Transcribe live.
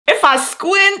If I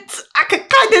squint, I can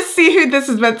kind of see who this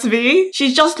is meant to be.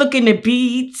 She's just looking a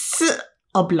bit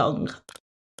oblong.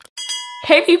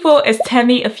 Hey people, it's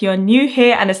Temi. If you're new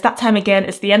here and it's that time again,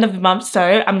 it's the end of the month,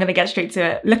 so I'm gonna get straight to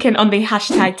it. Looking on the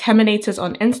hashtag Teminators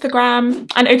on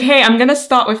Instagram. And okay, I'm gonna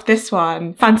start with this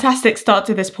one. Fantastic start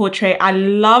to this portrait. I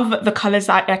love the colors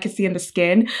that I can see in the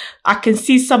skin. I can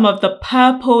see some of the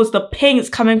purples, the pinks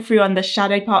coming through on the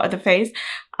shadow part of the face.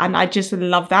 And I just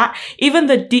love that. Even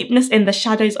the deepness in the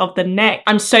shadows of the neck.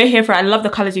 I'm so here for it. I love the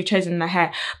colors you've chosen in the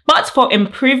hair. But for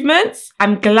improvements,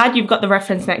 I'm glad you've got the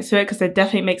reference next to it because it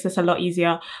definitely makes this a lot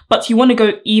easier. But you want to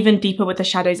go even deeper with the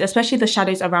shadows, especially the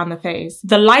shadows around the face.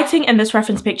 The lighting in this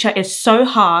reference picture is so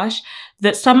harsh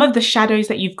that some of the shadows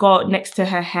that you've got next to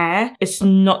her hair is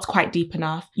not quite deep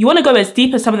enough. You want to go as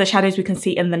deep as some of the shadows we can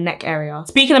see in the neck area.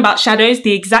 Speaking about shadows,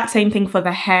 the exact same thing for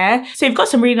the hair. So you've got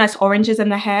some really nice oranges in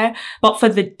the hair, but for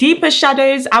the deeper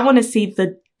shadows, I want to see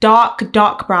the dark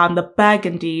brown, the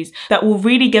burgundies that will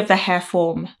really give the hair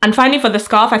form. And finally for the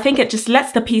scarf, I think it just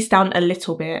lets the piece down a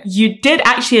little bit. You did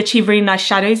actually achieve really nice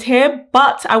shadows here,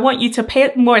 but I want you to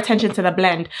pay more attention to the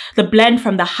blend. The blend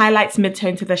from the highlights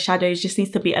midtone to the shadows just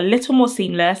needs to be a little more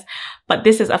seamless, but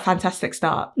this is a fantastic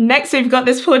start. Next, we've got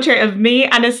this portrait of me,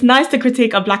 and it's nice to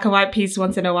critique a black and white piece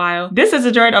once in a while. This is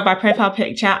a drawing of my profile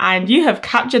picture, and you have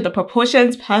captured the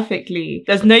proportions perfectly.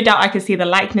 There's no doubt I can see the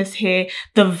likeness here,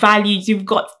 the values, you've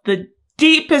got the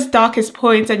deepest, darkest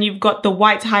points, and you've got the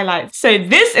white highlights. So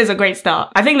this is a great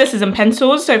start. I think this is in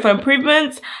pencils, so for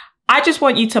improvements, I just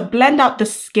want you to blend out the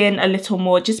skin a little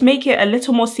more, just make it a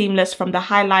little more seamless from the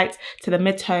highlights to the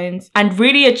midtones and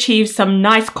really achieve some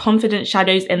nice confident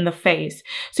shadows in the face.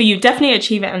 So you definitely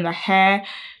achieve it in the hair.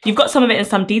 You've got some of it in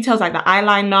some details like the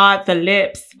eyeliner, the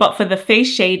lips, but for the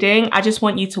face shading, I just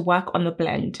want you to work on the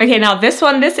blend. Okay, now this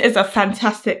is a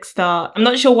fantastic start. I'm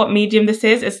not sure what medium this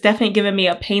is. It's definitely giving me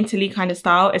a painterly kind of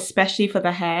style, especially for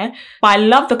the hair, but I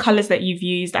love the colors that you've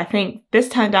used. I think this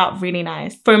turned out really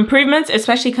nice. For improvements,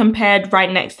 especially compared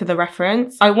right next to the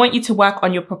reference, I want you to work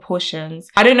on your proportions.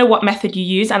 I don't know what method you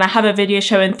use, and I have a video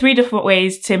showing 3 different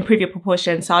ways to improve your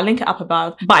proportions, so I'll link it up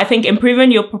above. But I think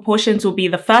improving your proportions will be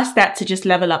the first step to just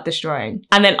level up this drawing.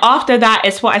 And then after that,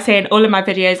 it's what I say in all of my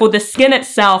videos. For the skin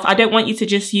itself, I don't want you to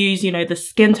just use, you know, the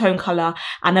skin tone color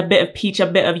and a bit of peach, a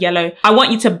bit of yellow. I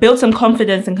want you to build some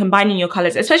confidence in combining your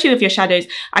colors, especially with your shadows.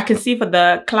 I can see for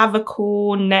the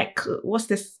clavicle, neck, what's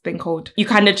this thing called? You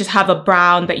kind of just have a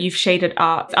brown that you've shaded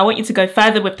up. I want you to go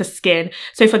further with the skin.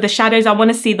 So for the shadows, I want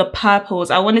to see the purples.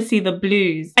 I want to see the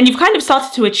blues. And you've kind of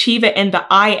started to achieve it in the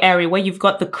eye area where you've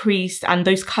got the crease and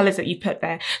those colors that you put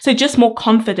there. So just more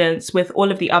confidence with all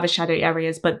of the other shadow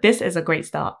areas, but this is a great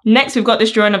start. Next, we've got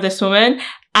this drawing of this woman,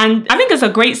 and I think it's a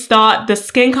great start. The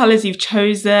skin colors you've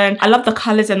chosen, I love the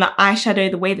colors in the eyeshadow,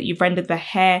 the way that you've rendered the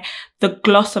hair, the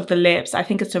gloss of the lips. I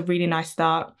think it's a really nice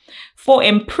start. For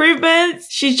improvements,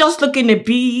 she's just looking a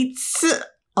bit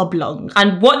oblong.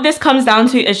 And what this comes down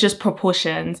to is just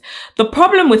proportions. The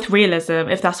problem with realism,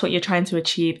 if that's what you're trying to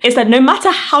achieve, is that no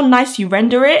matter how nice you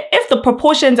render it, if the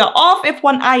proportions are off, if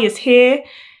one eye is here,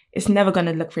 it's never going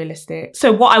to look realistic.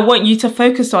 So what I want you to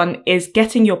focus on is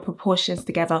getting your proportions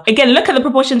together. Again, look at the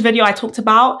proportions video I talked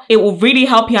about. It will really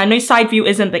help you. I know side view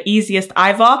isn't the easiest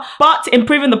either, but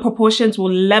improving the proportions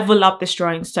will level up this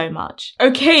drawing so much.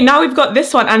 Okay, now we've got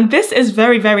this one, and this is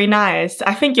very, very nice.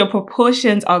 I think your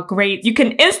proportions are great. You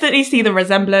can instantly see the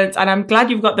resemblance, and I'm glad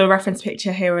you've got the reference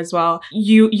picture here as well.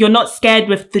 You're not scared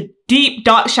with the deep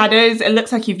dark shadows. It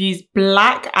looks like you've used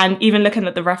black, and even looking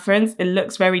at the reference, it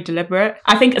looks very deliberate.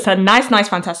 I think it's a nice,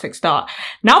 fantastic start.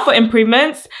 Now for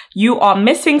improvements, you are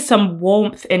missing some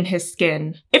warmth in his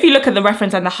skin. If you look at the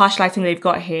reference and the harsh lighting they've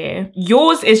got here,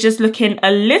 yours is just looking a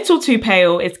little too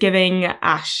pale. It's giving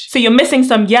ash. So you're missing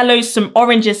some yellows, some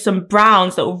oranges, some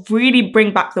browns that will really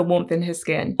bring back the warmth in his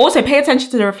skin. Also pay attention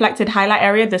to the reflected highlight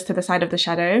area, this to the side of the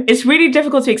shadow. It's really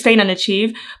difficult to explain and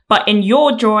achieve, but in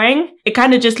your drawing, it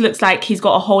kind of just looks like he's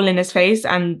got a hole in his face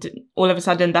and all of a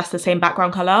sudden that's the same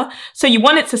background color. So you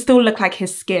want it to still look like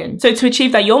his skin. So to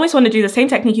achieve that, you almost want to do the same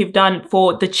technique you've done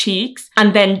for the cheeks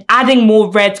and then adding more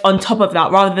reds on top of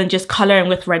that rather than just coloring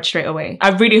with red straight away. I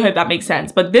really hope that makes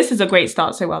sense, but this is a great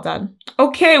start, so well done.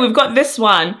 Okay, we've got this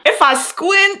one. If I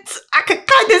squint, I can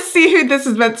kind of see who this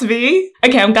is meant to be.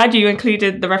 Okay, I'm glad you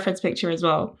included the reference picture as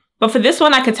well. But for this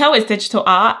one, I could tell it's digital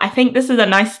art. I think this is a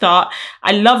nice start.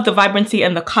 I love the vibrancy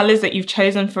and the colors that you've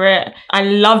chosen for it. I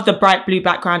love the bright blue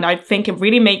background. I think it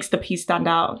really makes the piece stand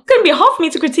out. It's gonna be hard for me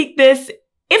to critique this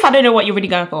if I don't know what you're really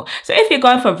going for. So if you're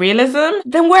going for realism,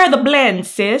 then where are the blends,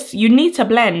 sis? You need to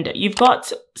blend. You've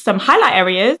got some highlight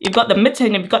areas, you've got the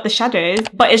midtone, you've got the shadows,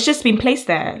 but it's just been placed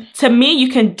there. To me, you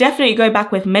can definitely go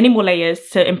back with many more layers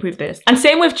to improve this. And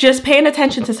same with just paying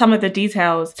attention to some of the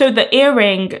details. So the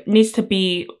earring needs to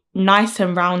be nice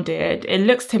and rounded. It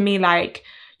looks to me like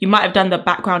you might have done the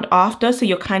background after, so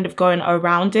you're kind of going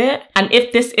around it. And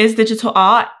if this is digital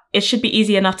art, it should be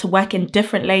easy enough to work in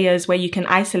different layers where you can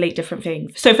isolate different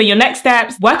things. So for your next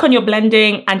steps, work on your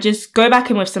blending and just go back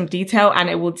in with some detail and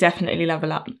it will definitely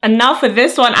level up. And now for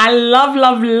this one, I love,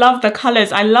 love, love the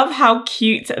colors. I love how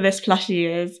cute this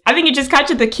plushie is. I think you just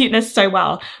captured the cuteness so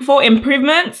well. For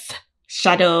improvements,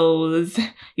 shadows.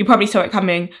 You probably saw it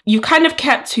coming. You kind of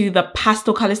kept to the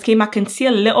pastel color scheme. I can see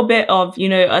a little bit of, you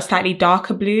know, a slightly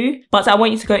darker blue, but I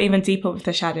want you to go even deeper with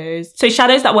the shadows. So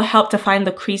shadows that will help define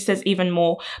the creases even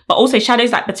more, but also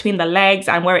shadows like between the legs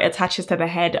and where it attaches to the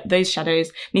head, those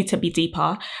shadows need to be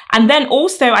deeper. And then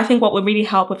also, I think what will really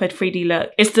help with a 3D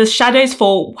look is the shadows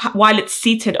for while it's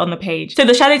seated on the page. So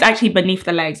the shadows actually beneath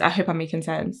the legs. I hope I'm making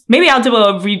sense. Maybe I'll do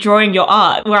a redrawing your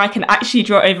art where I can actually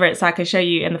draw over it so I can show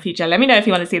you in the future. Let me know if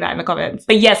you want to see that in the comments.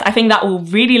 But yes, I think that will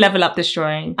really level up this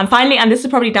drawing. And finally, and this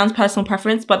is probably down to personal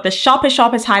preference, but the sharpest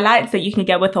highlights that you can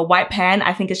get with a white pen,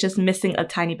 I think it's just missing a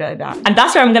tiny bit of that. And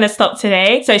that's where I'm going to stop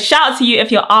today. So shout out to you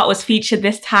if your art was featured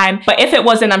this time. But if it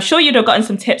wasn't, I'm sure you'd have gotten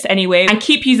some tips anyway. And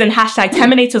keep using hashtag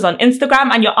Teminators on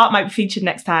Instagram and your art might be featured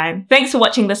next time. Thanks for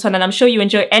watching this one, and I'm sure you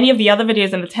enjoy any of the other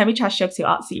videos in the Temi Trash Geography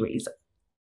art series.